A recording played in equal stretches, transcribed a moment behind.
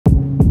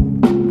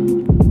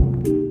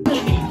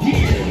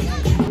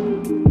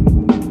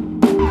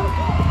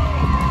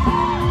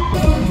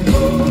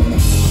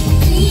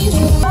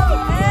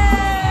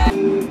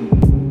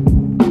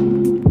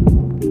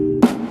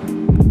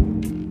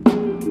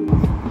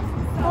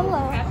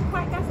hello. Haven't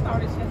quite got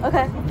started yet.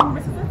 Okay.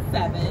 Performance is at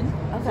 7.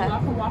 Okay. So y'all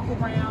can walk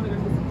around. We're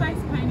going to do some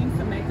face paintings,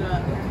 some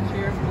makeup, some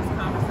chairs for this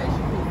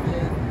conversation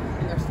pieces.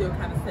 And they're still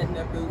kind of setting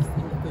their booths in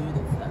the food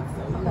and stuff.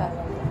 So you know,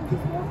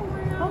 just walk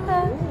around.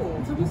 Okay.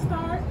 Until we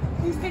start,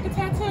 please take a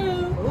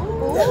tattoo.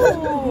 Ooh.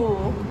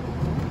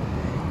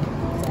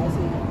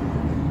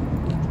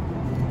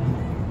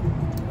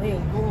 Wait,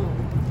 hold on.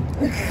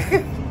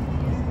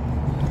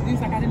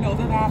 Seems like I didn't know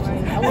that option.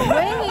 Wait,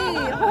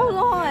 hold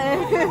on.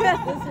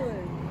 This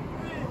one.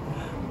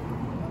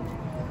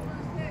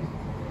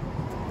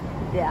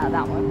 Yeah,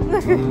 that one.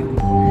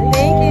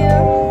 Thank you.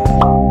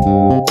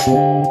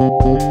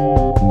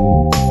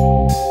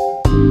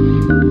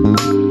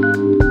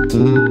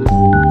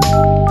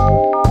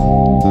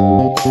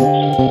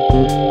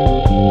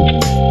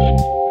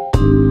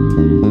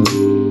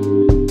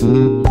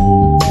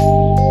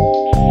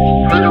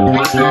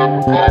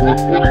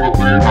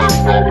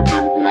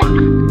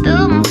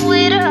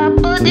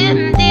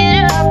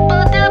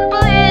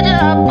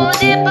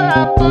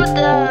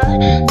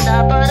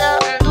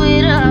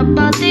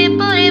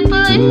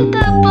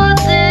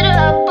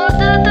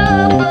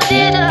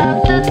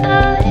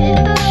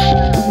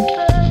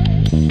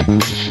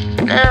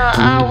 Now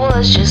I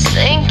was just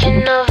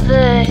thinking of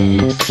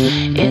this.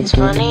 It's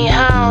funny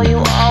how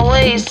you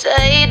always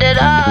say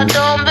that I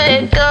don't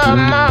pick up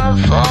my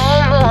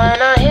phone, but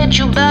when I hit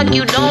you back,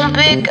 you don't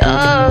pick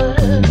up.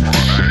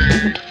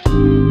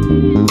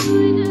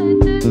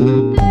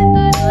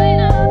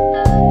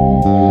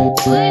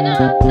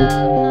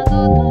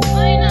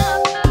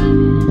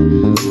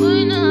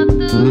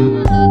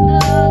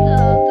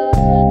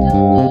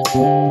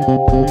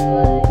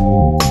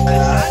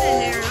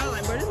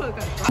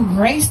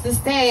 Grace the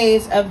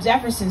stage of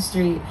Jefferson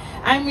Street.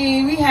 I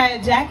mean, we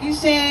had Jackie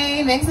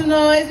Shane, make some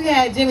noise. We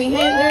had Jimi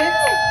Hendrix,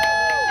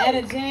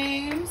 Etta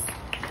James.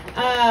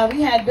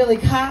 We had Billy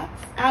Cox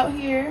out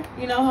here,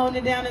 you know, holding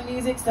it down in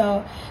music.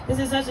 So this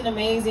is such an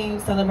amazing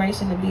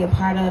celebration to be a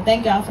part of.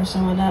 Thank y'all for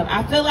showing up.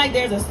 I feel like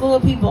there's a slew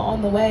of people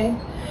on the way,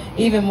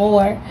 even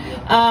more.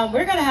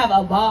 We're gonna have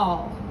a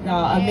ball,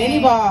 y'all, a mini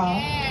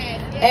ball.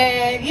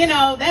 And you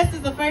know, this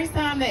is the first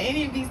time that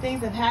any of these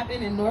things have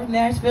happened in North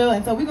Nashville,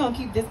 and so we're gonna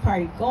keep this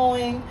party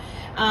going.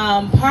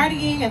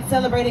 Partying and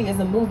celebrating is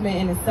a movement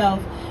in itself,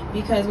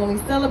 because when we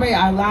celebrate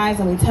our lives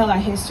and we tell our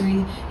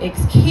history, it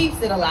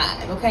keeps it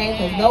alive, okay?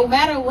 Because no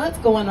matter what's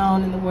going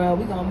on in the world,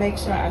 we're gonna make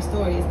sure our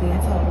story is being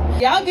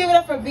told. Y'all give it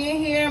up for being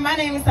here. My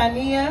name is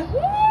Sania.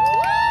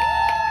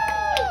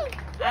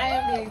 I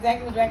am the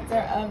executive director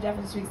of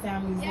Jefferson Street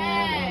Sound Museum,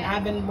 and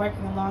I've been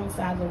working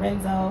alongside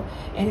Lorenzo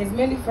and his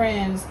many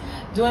friends,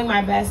 doing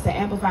my best to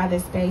amplify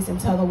this space and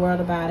tell the world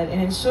about it and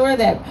ensure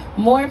that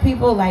more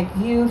people like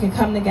you can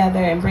come together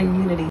and bring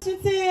unity.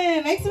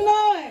 Make some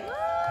noise.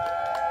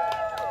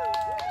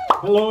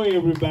 Hello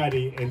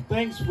everybody, and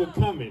thanks for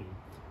coming.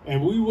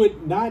 And we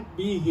would not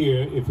be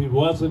here if it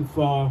wasn't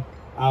for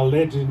our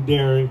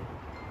legendary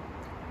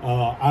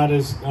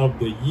Artist of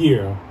the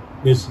Year,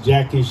 Miss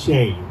Jackie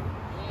Shane.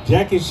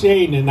 Jackie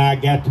Shane and I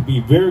got to be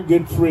very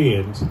good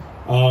friends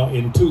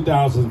in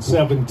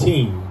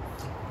 2017.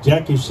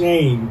 Jackie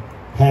Shane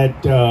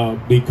had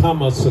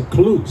become a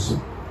recluse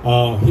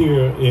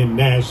here in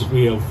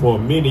Nashville for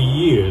many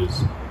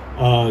years.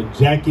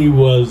 Jackie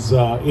was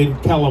in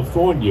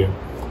California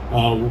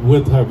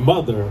with her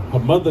mother. Her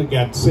mother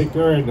got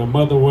sicker and her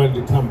mother wanted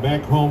to come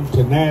back home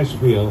to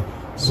Nashville,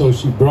 so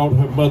she brought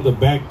her mother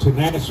back to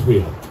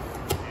Nashville.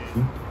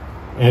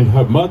 And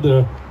her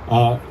mother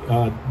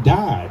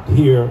died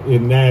here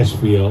in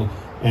Nashville,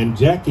 and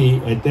Jackie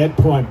at that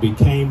point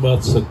became a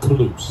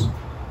recluse.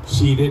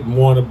 She didn't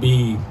want to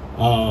be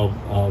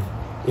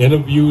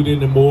interviewed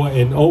anymore,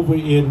 and over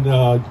in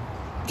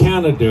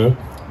Canada,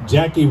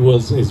 Jackie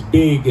was as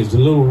big as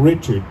Little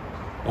Richard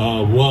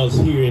was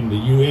here in the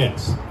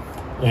U.S.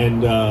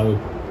 And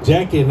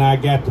Jackie and I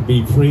got to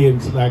be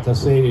friends, like I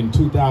said, in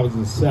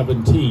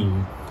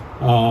 2017.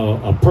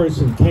 A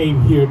person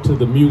came here to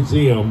the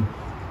museum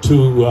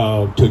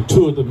to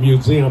tour the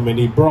museum, and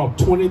he brought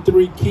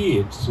 23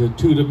 kids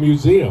to the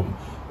museum.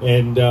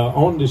 And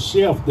on the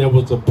shelf there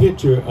was a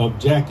picture of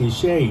Jackie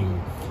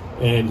Shane,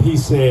 and he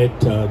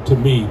said to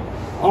me,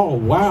 "Oh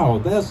wow,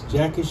 that's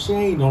Jackie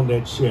Shane on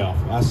that shelf."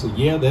 I said,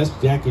 "Yeah, that's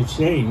Jackie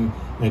Shane."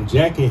 And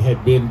Jackie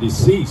had been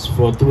deceased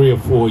for 3 or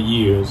 4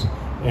 years,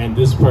 and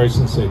this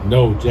person said,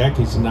 "No,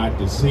 Jackie's not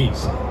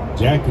deceased.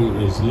 Jackie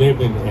is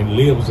living and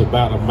lives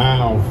about a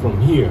mile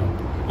from here."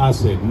 I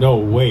said, "No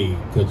way,"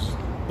 because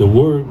the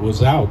word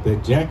was out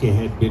that Jackie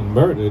had been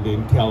murdered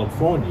in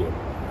California.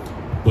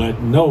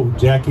 But no,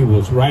 Jackie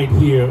was right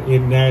here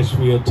in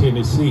Nashville,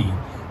 Tennessee.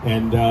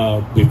 And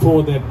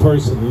before that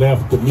person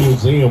left the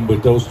museum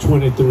with those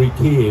 23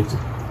 kids,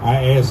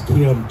 I asked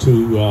him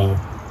to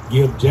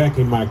give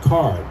Jackie my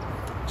card.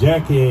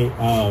 Jackie,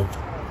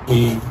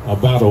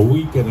 about a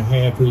week and a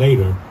half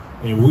later,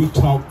 and we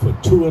talked for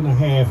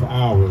 2.5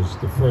 hours,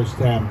 the first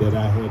time that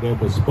I had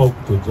ever spoke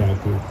to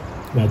Jackie.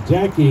 Now,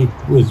 Jackie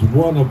was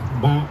one of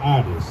my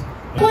artists.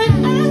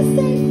 When I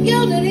say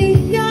unity,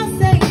 y'all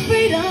say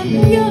freedom,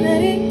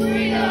 unity,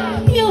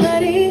 freedom,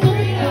 unity.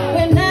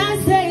 When I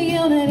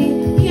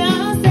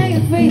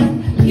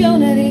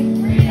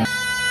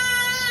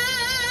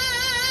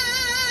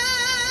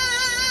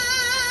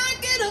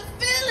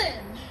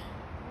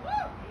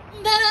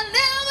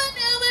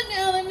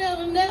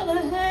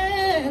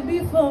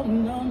oh,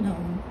 no, no.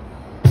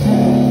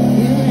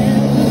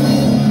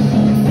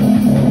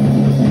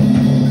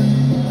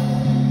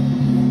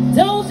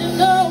 Don't you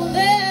know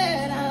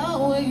that I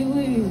always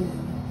will?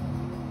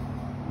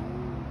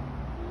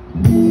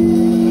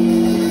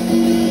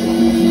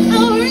 I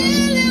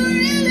really,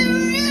 really,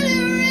 really,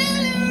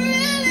 really,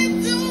 really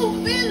do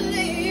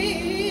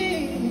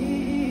believe.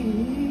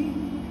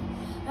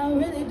 I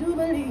really do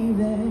believe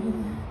that.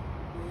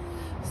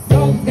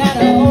 Someone's got a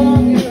hold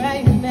on me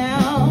right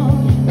now.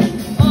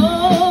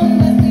 Oh,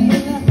 let me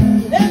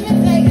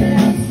take it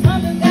out.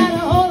 Someone's got a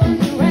hold on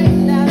me right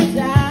now,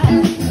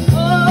 child.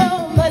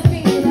 Oh, must be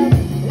love.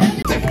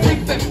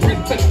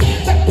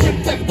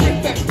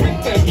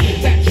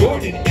 That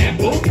Jordan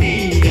apple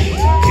knee. Can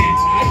I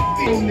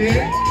feel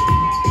it?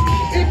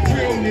 It's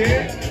real,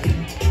 yeah.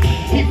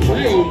 He's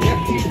real, yes,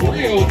 he's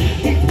real.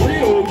 He's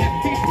real, yes,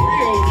 he's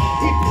real.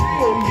 He's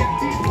real, yes,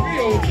 he's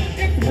real.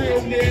 It's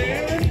real,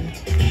 yeah.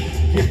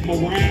 Give him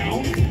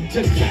around,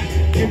 just chat,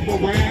 give him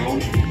around,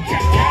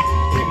 cat, cat,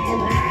 give him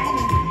around,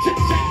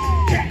 just chat,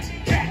 cat,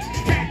 cat,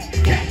 cat,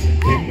 cat,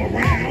 give him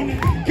around,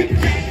 good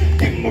cat,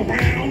 give him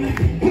around,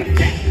 good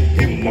cat,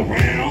 give him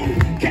around,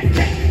 cat,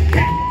 cat,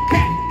 cat,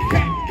 cat,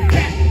 cat,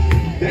 cat.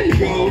 There you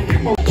go, give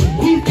him around.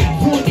 We've got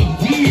 20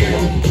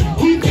 years,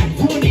 we've got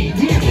 20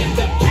 years in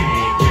the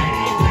bang,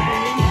 bang,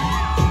 bang.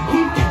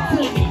 We've got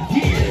 20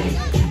 years,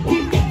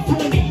 we've got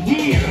 20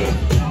 years,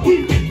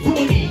 we've got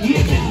 20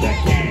 years in the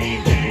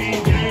gang,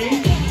 gang,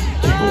 gang.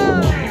 Give him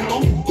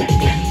around, cat,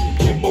 cat,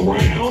 give him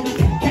around,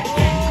 cat,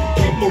 cat,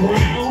 give him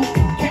around,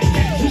 cat,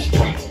 cat, just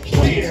straight,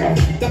 clear.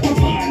 That's my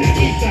son, and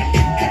he's a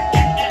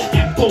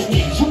apple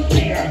knee, shoot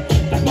beer.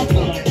 That's my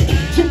son,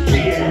 shoot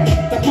beer.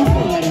 That's my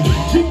son,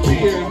 shoot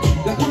beer.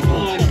 That's my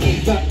son,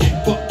 he's a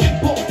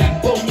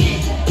apple knee.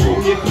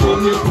 Throw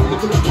this, look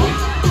at the point.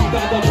 You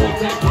got the boys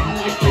that run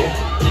like this,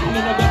 and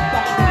then the best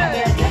side down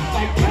there, just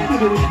like this. Throw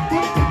this,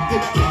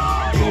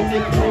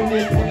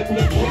 look at the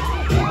point.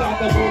 You got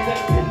the boys that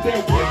run their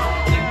way,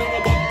 and then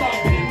the best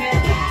side down there,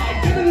 just like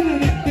this.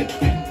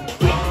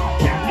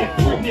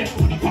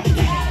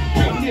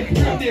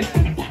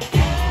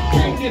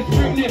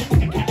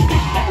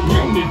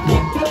 Realness,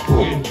 what's up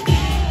with?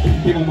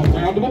 Give him a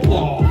round of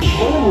applause.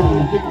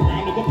 Oh, give him a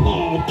round of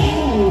applause. Oh,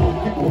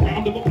 give him a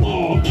round of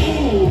applause.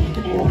 Oh,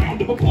 give him a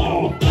round of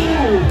applause. Oh.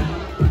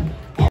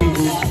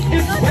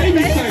 It's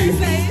baby time.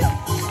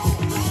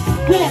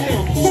 Go ahead,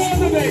 for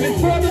the baby,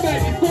 for the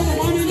baby, for the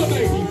mommy and the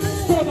baby,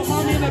 for the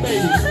mommy and the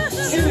baby.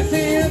 In the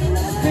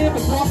 10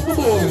 across the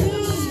board.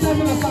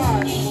 7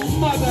 aside,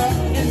 mother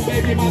and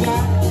baby mother.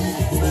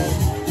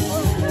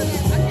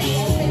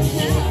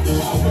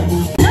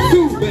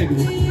 2, baby.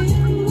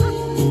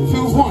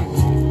 2, 1.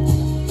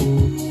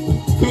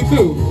 2,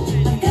 2.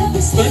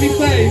 Let me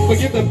say, but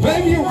give the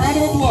baby a round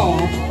of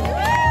applause.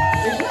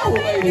 Is y'all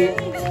related?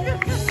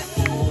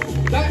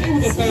 That it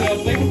was a setup.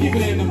 They would keep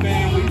it in the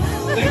family.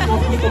 They were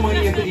gonna put the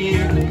money at the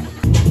end.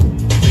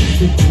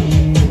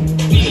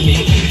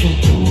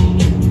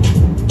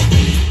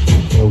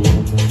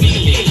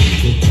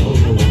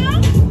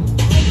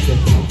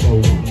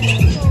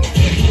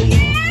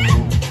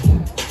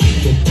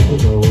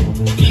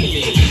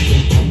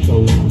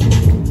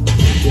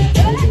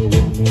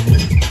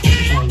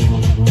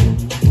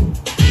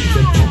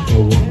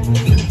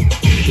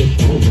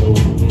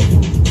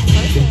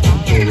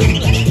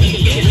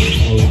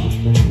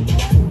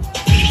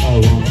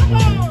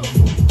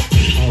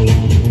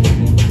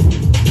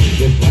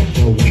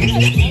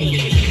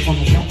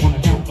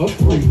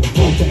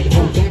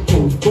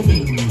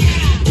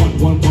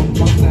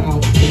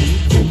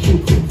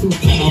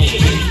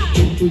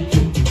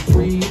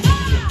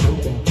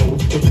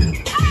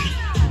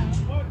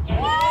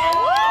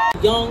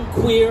 Young,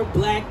 queer,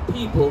 black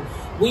people,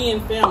 we in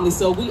family,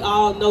 so we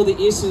all know the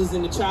issues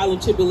and the trial and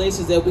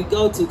tribulations that we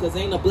go to, because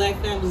ain't a black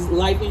family's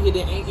life in here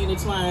that ain't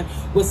intertwined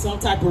with some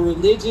type of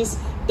religious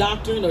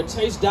doctrine or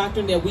church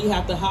doctrine that we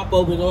have to hop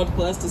over in order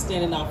for us to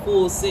stand in our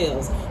full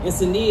selves. And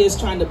Sania is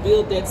trying to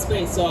build that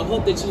space, so I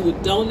hope that you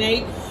would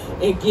donate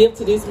and give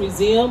to this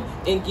museum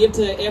and give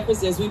to the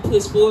efforts as we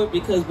push forward,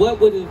 because what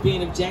would it have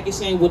been if Jackie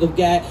Shane would have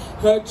got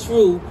her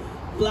true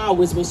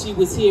flowers when she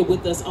was here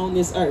with us on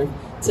this earth?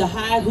 To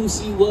hide who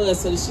she was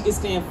so that she could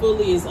stand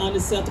fully is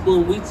unacceptable,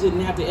 and we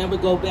didn't have to ever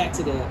go back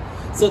to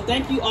that. So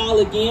thank you all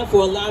again for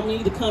allowing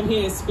me to come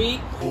here and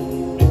speak. I'm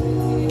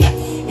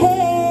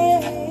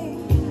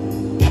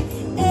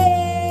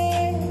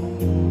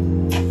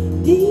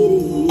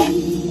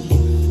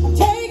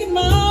taking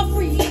my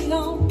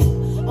freedom,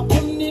 I'm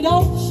putting it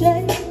on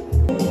shame.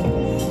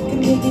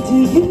 Connected to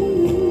you,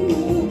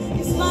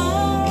 you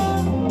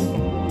smile,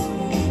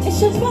 it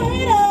shines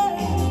brighter,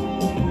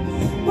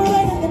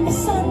 brighter than the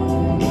sun.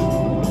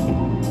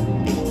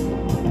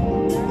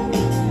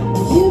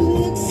 You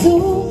look so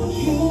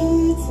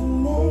good to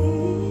me.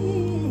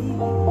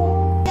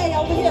 Hey,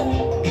 over here.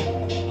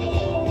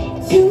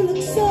 You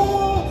look so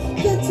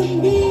good to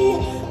me.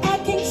 I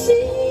can't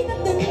see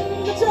nothing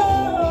but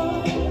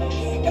joy.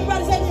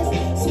 Everybody say this.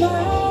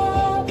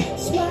 Smile,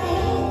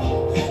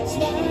 smile,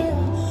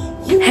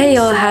 smile. Hey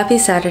y'all, how Happy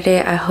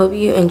Saturday. I hope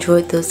you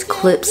enjoyed those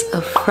clips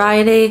of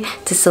Friday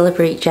to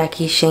celebrate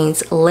Jackie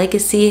Shane's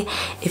legacy.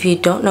 If you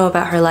don't know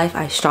about her life,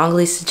 I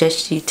strongly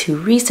suggest you to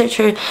research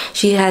her.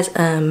 She has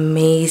an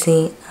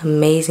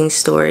amazing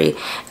story,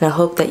 and I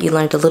hope that you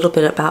learned a little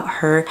bit about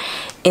her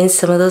in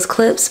some of those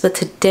clips. But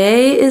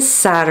today is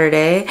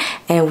Saturday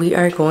and we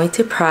are going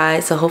to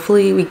Pride, so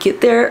hopefully we get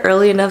there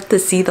early enough to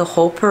see the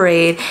whole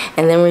parade,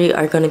 and then we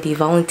are going to be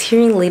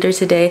volunteering later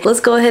today.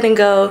 Let's go ahead and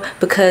go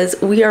because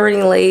we are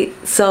running late,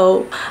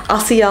 so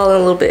I'll see y'all in a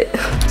little bit.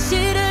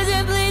 She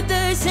doesn't bleed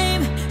the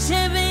same,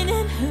 champagne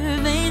in her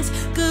veins,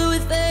 good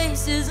with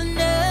faces and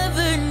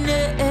never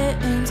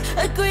names.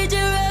 A creature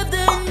of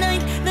the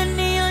night, the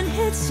neon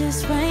hits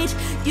just right.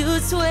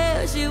 You'd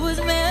swear she was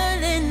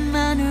Marilyn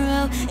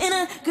Monroe in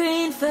a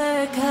green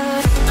fur coat.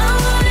 I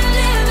wanna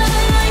live my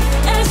life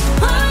as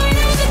hard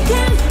as I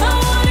can. I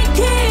wanna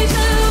keep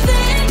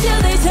moving till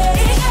they say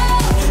go.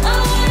 I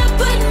wanna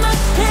put my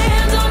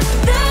hands on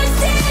the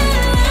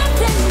ceiling,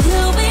 laugh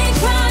until we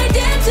cry,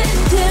 dance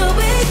until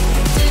we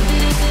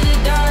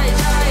die,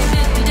 dance until we die,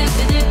 till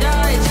we die,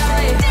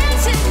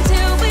 dance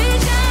until we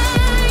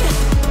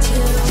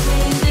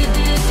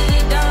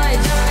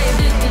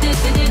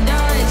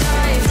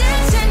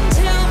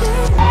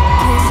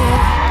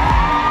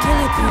kill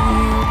a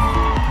queen.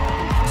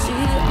 She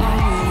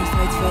always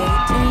fights for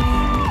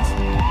dreams,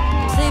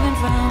 sleeping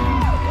from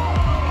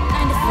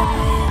 9 to 5.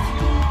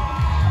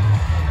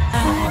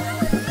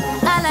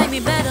 I like me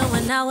better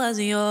when I was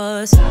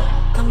yours.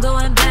 I'm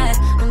going back,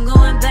 I'm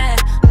going back,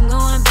 I'm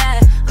going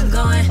back, I'm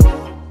going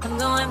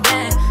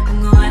back, I'm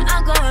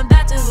going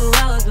back to who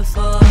I was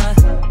before.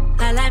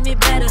 I like me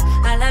better,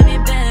 I like me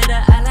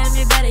better, I like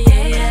me better,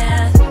 yeah,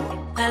 yeah.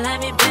 I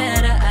like me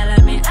better, I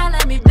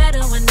like me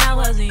better when I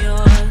was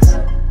yours.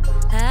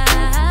 I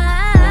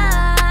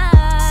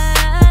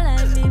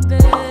like me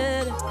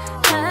better,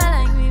 I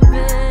like me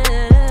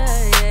better,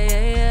 yeah,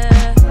 yeah,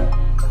 yeah.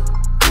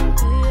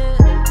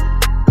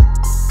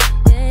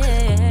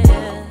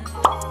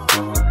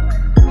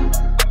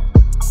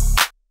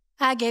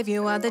 I gave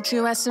you all that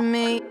you asked of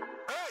me.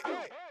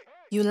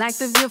 You like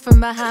the view from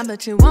behind,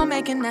 but you won't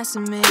make an ass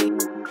of me.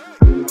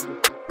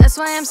 That's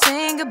why I'm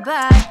saying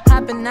goodbye.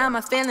 Hopping out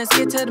my feelings,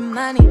 get to the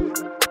money.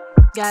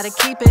 Gotta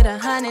keep it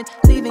 100.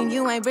 Leaving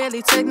you ain't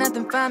really took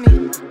nothing from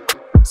me.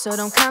 So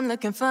don't come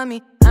looking for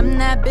me. I'm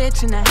that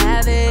bitch and I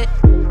have it.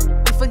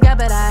 You forgot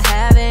but I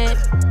haven't.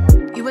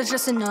 You was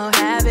just a no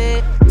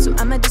habit, so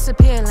I'ma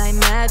disappear like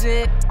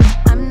magic.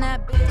 I'm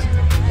that bitch and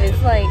I have it.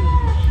 It's like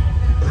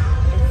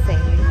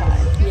insane fun.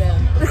 Yeah.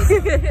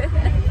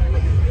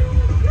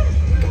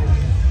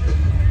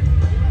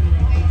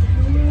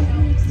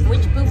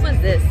 Which booth was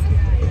this?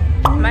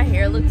 My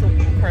hair looks so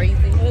crazy.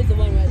 That was the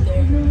one right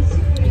there.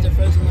 It's a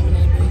frozen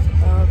lemonade booth.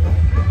 Oh, okay.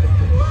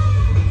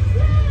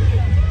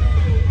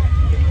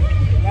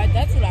 Right,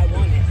 that's what I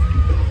wanted.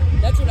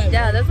 That's what I wanted.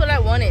 Yeah, that's what I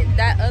wanted.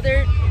 That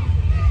other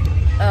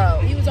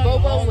He was on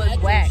Bobo all was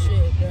natural whack.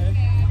 shit, bro.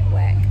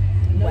 Whack.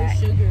 No Whack.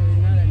 sugar,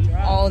 not a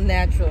drop. All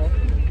natural.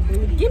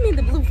 Booty. Give me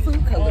the blue food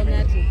All color.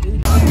 natural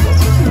booty.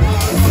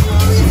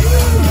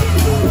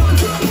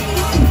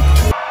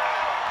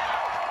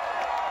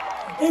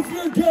 If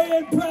you're gay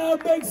and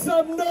proud, make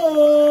some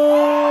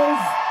noise.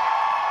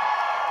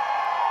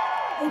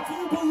 If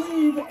you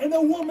believe in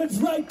a woman's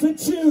right to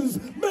choose,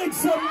 make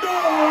some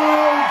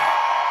noise.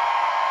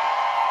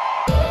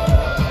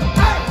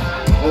 Hey!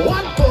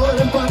 1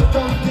 foot in front of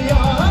the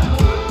other.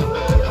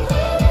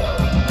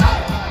 Hey!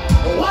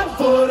 1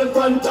 foot in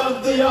front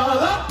of the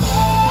other.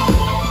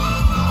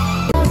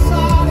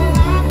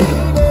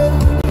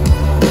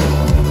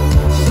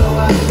 So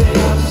I say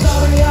I'm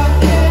sorry I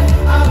can't.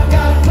 I've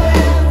got plans.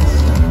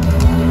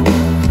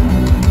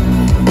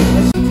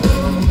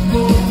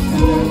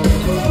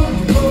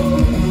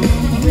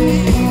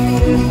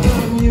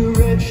 Your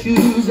red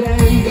shoes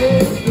and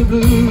extra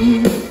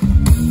blue.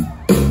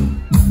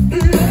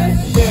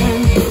 Let's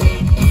dance.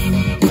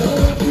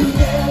 Look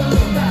together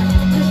back.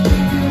 Just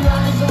keep your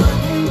eyes on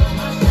me.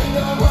 I say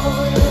you're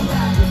holding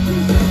back.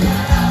 Please don't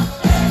shut up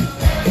and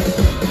dance.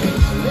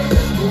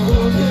 Let's go.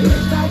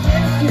 It's like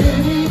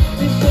destiny.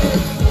 This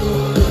is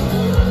cool.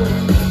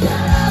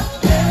 Shut up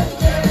and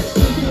dance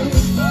to me.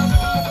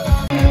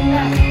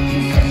 She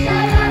said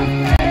shut up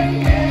and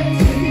dance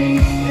to me.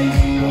 This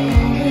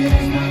moment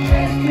is my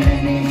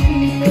destiny. She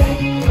said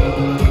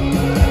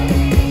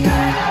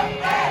shut up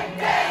and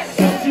dance.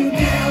 Don't you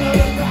dare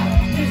look back.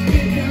 Just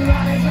keep your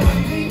eyes on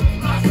me.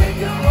 I said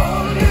you're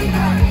holding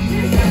back. She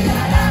said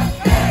shut up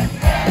and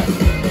dance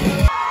to me.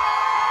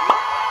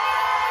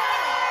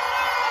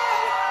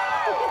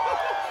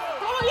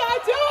 How are y'all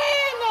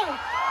doing?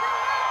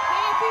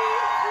 Happy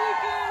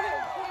freaking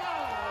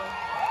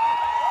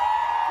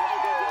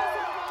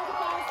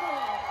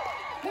Pride.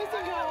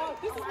 Listen, y'all,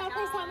 this is my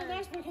first time in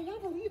Nashville. Can y'all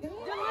believe that?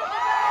 What?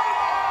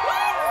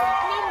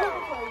 And I'm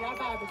looking for y'all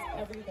buy this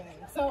everything.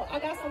 So I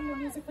got some new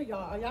music for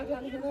y'all. Are y'all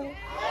down to hear that?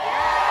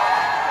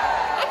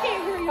 I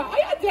can't hear y'all. Are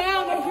y'all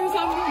down to hear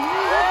some new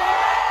music?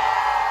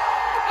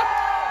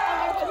 All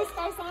right, well, this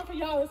first song for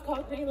y'all is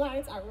called Green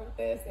Lights. I wrote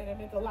this and it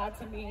meant a lot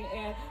to me.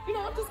 And, you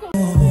know, I'm just going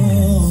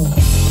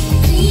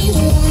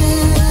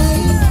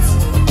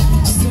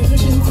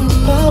searching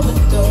through my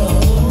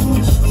window.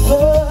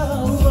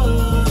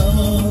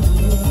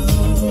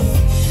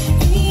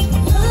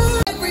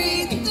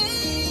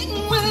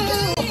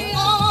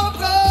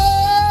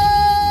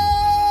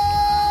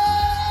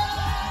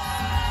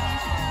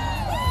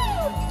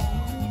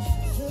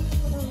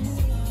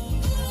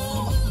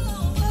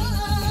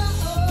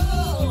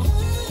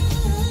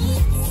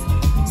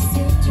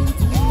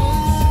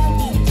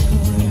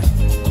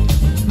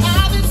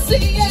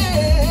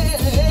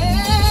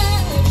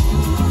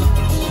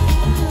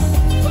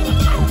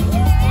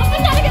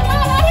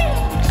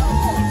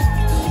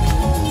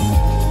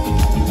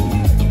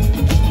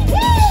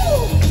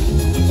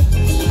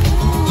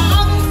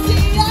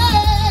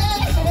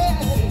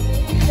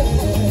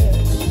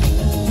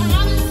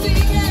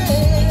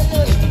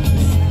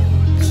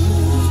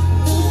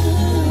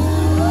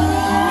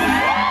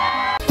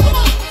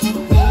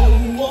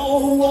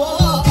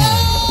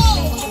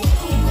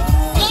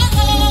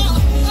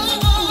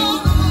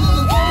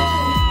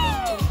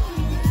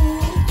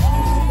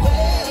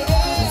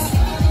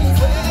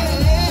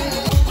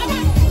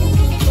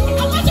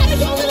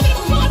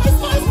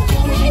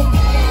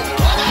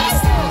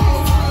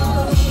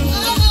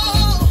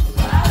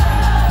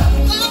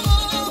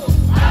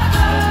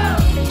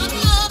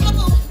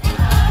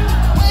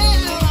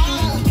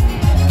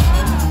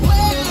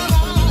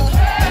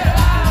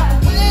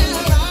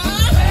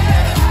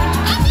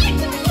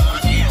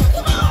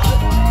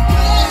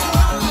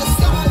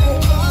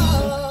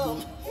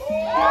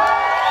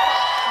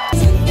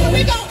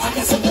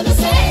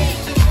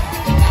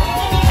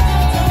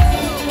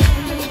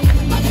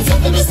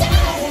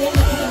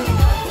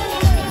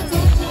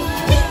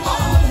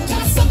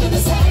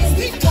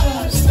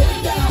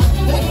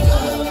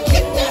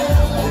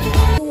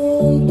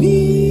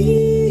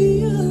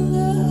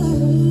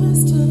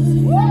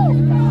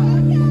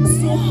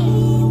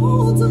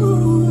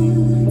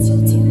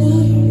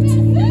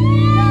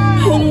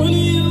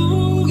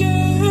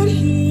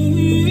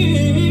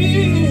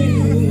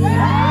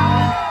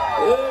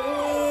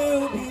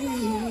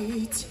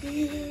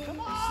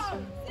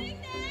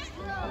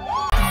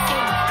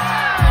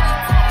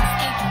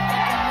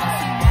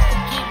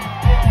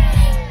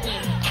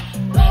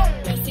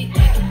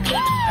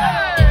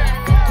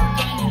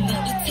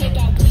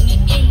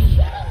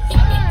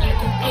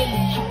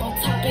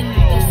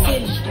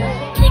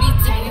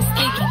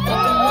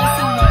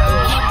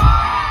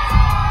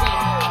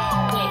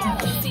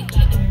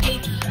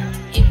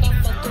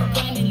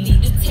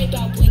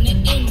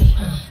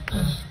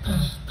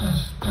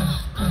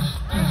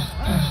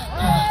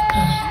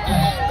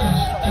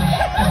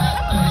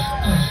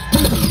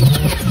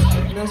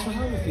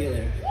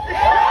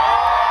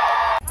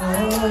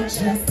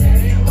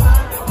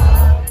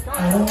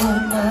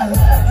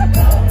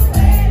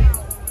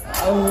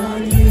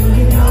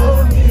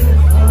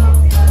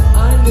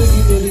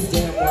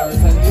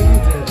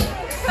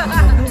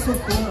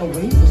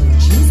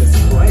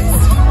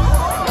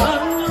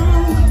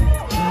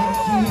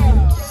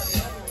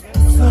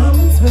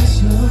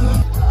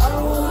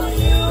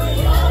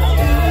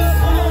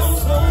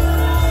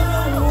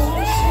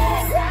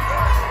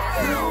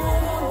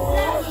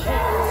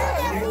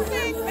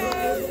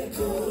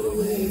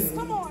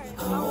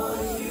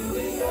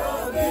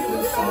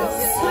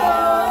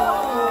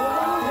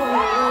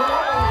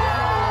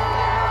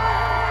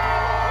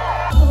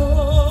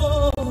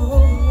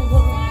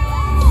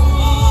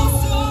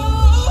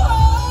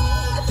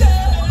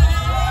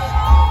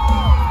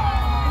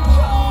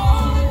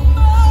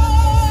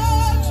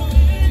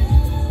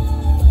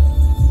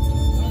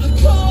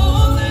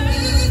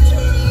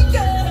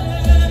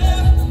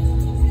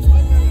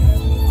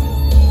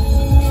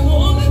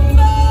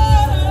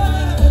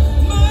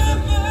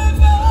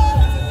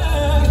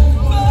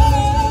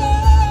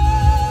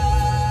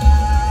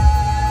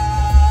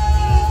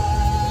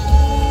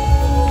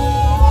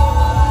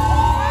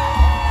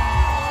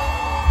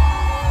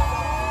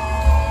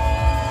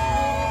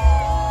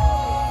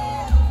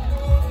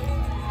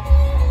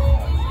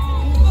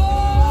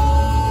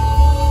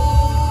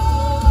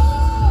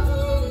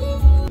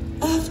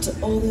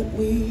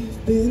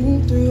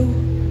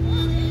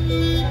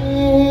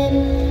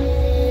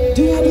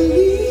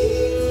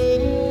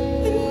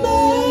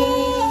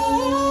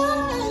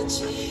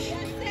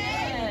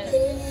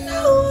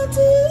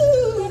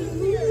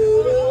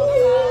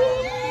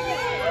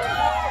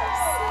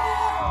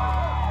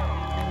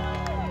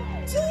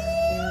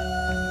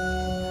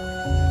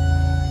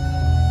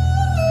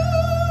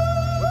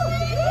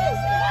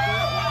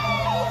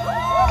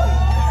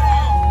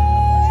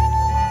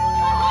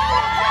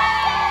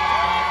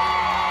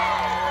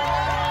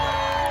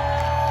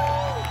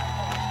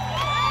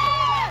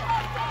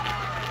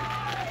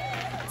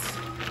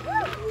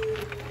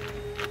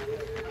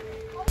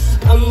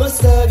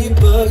 must have you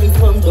bugging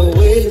from the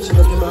way that you're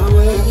looking my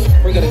way.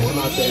 We're gonna come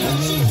out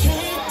there.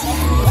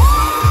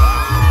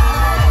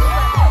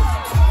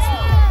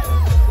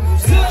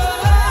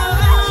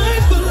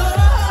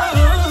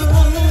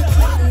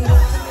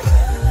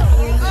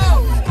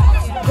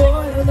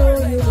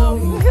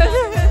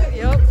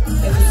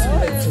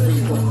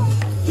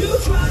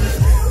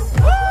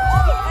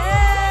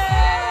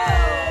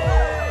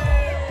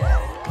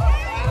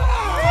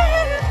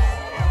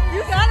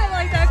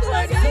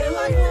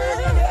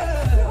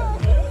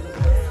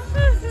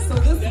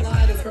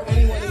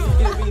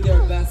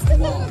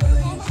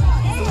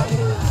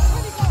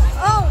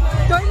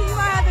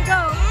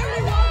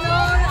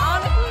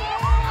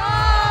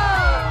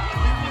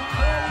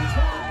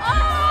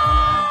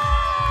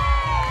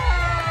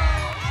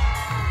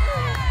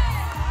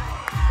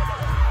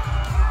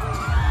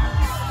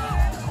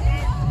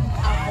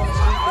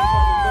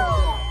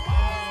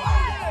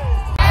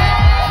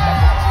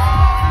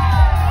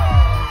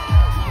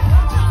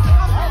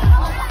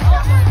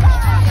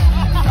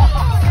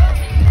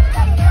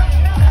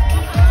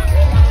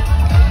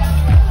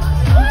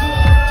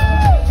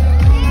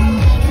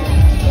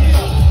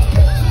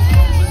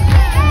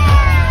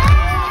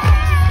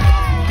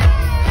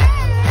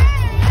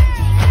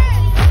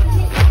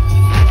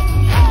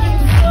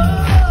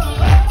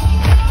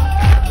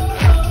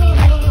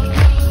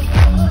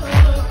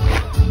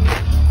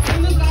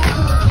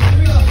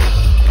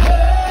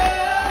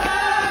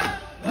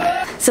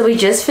 So we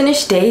just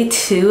finished day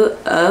 2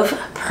 of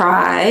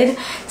Pride.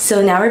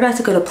 So now we're about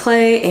to go to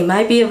play. It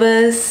might be a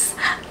bus.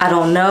 I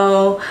don't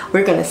know.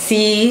 We're gonna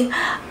see.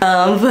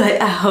 But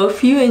I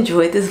hope you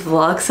enjoyed this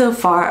vlog so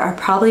far. I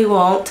probably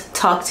won't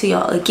talk to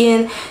y'all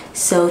again.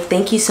 So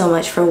thank you so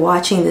much for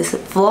watching this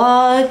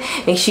vlog.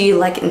 Make sure you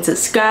like and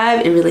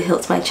subscribe. It really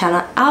helps my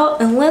channel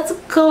out. And let's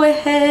go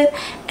ahead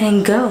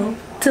and go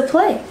to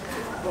play.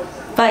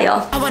 Bye,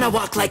 y'all. I wanna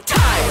walk like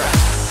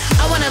Tyra.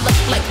 I wanna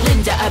look like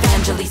Linda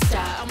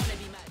Evangelista.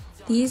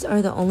 These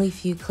are the only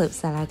few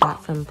clips that I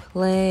got from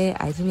play.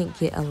 I didn't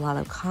get a lot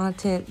of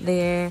content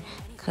there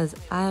because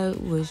I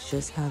was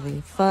just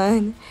having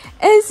fun,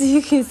 as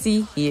you can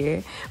see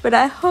here. But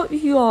I hope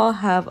you all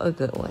have a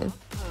good one.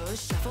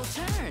 Shuffle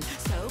turn.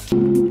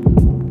 So